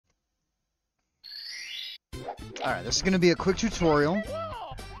Alright, this is going to be a quick tutorial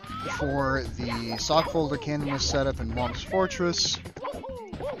for the Sockfolder cannonless setup in Whomp's Fortress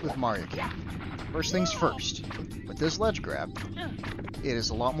with Mario Kart. First things first, with this ledge grab, it is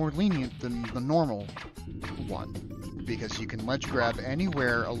a lot more lenient than the normal one, because you can ledge grab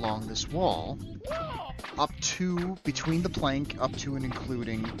anywhere along this wall, up to, between the plank, up to and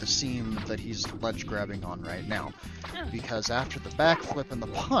including the seam that he's ledge grabbing on right now. Because after the backflip and the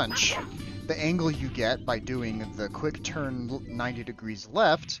punch, the angle you get by doing the quick turn 90 degrees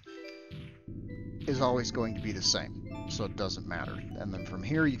left is always going to be the same, so it doesn't matter. And then from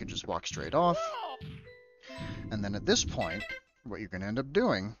here you can just walk straight off, and then at this point what you're going to end up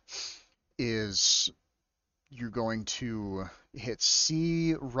doing is you're going to hit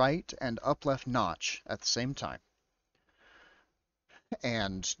C right and up left notch at the same time,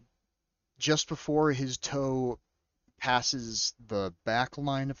 and just before his toe passes the back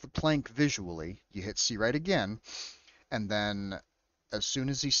line of the plank visually, you hit C right again, and then as soon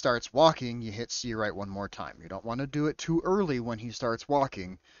as he starts walking, you hit C right one more time. You don't want to do it too early when he starts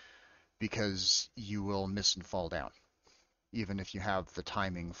walking, because you will miss and fall down, even if you have the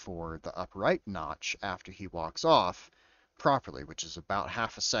timing for the upright notch after he walks off properly, which is about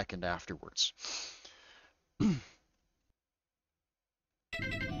half a second afterwards.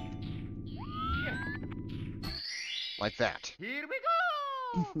 Like that. Here we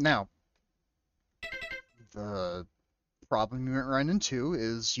go! Now, the problem you might run into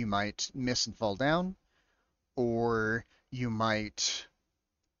is you might miss and fall down, or you might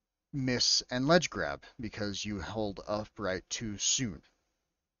miss and ledge grab because you hold upright too soon.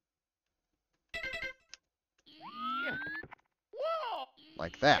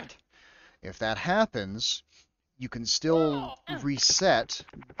 Like that. If that happens, you can still reset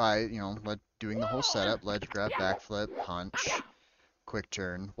by, doing the whole setup, ledge grab, backflip, punch, quick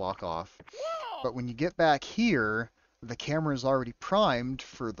turn, walk off. But when you get back here, the camera is already primed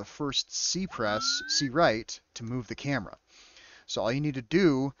for the first C press, C right, to move the camera. So all you need to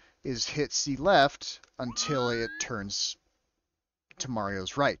do is hit C left until it turns to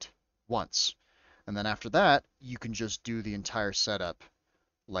Mario's right once. And then after that, you can just do the entire setup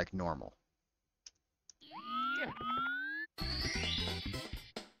like normal.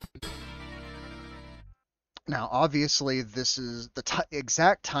 Now, obviously, this is the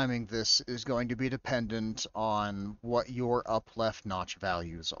exact timing. This is going to be dependent on what your up left notch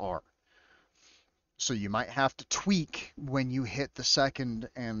values are. So you might have to tweak when you hit the second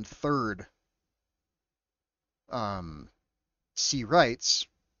and third C rights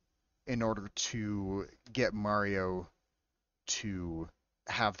in order to get Mario to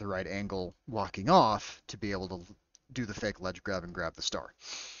have the right angle walking off to be able to do the fake ledge grab and grab the star.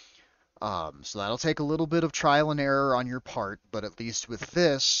 So that'll take a little bit of trial and error on your part, but at least with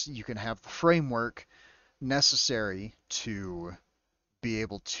this, you can have the framework necessary to be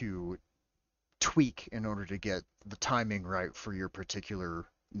able to tweak in order to get the timing right for your particular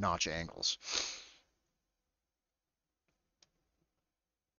notch angles.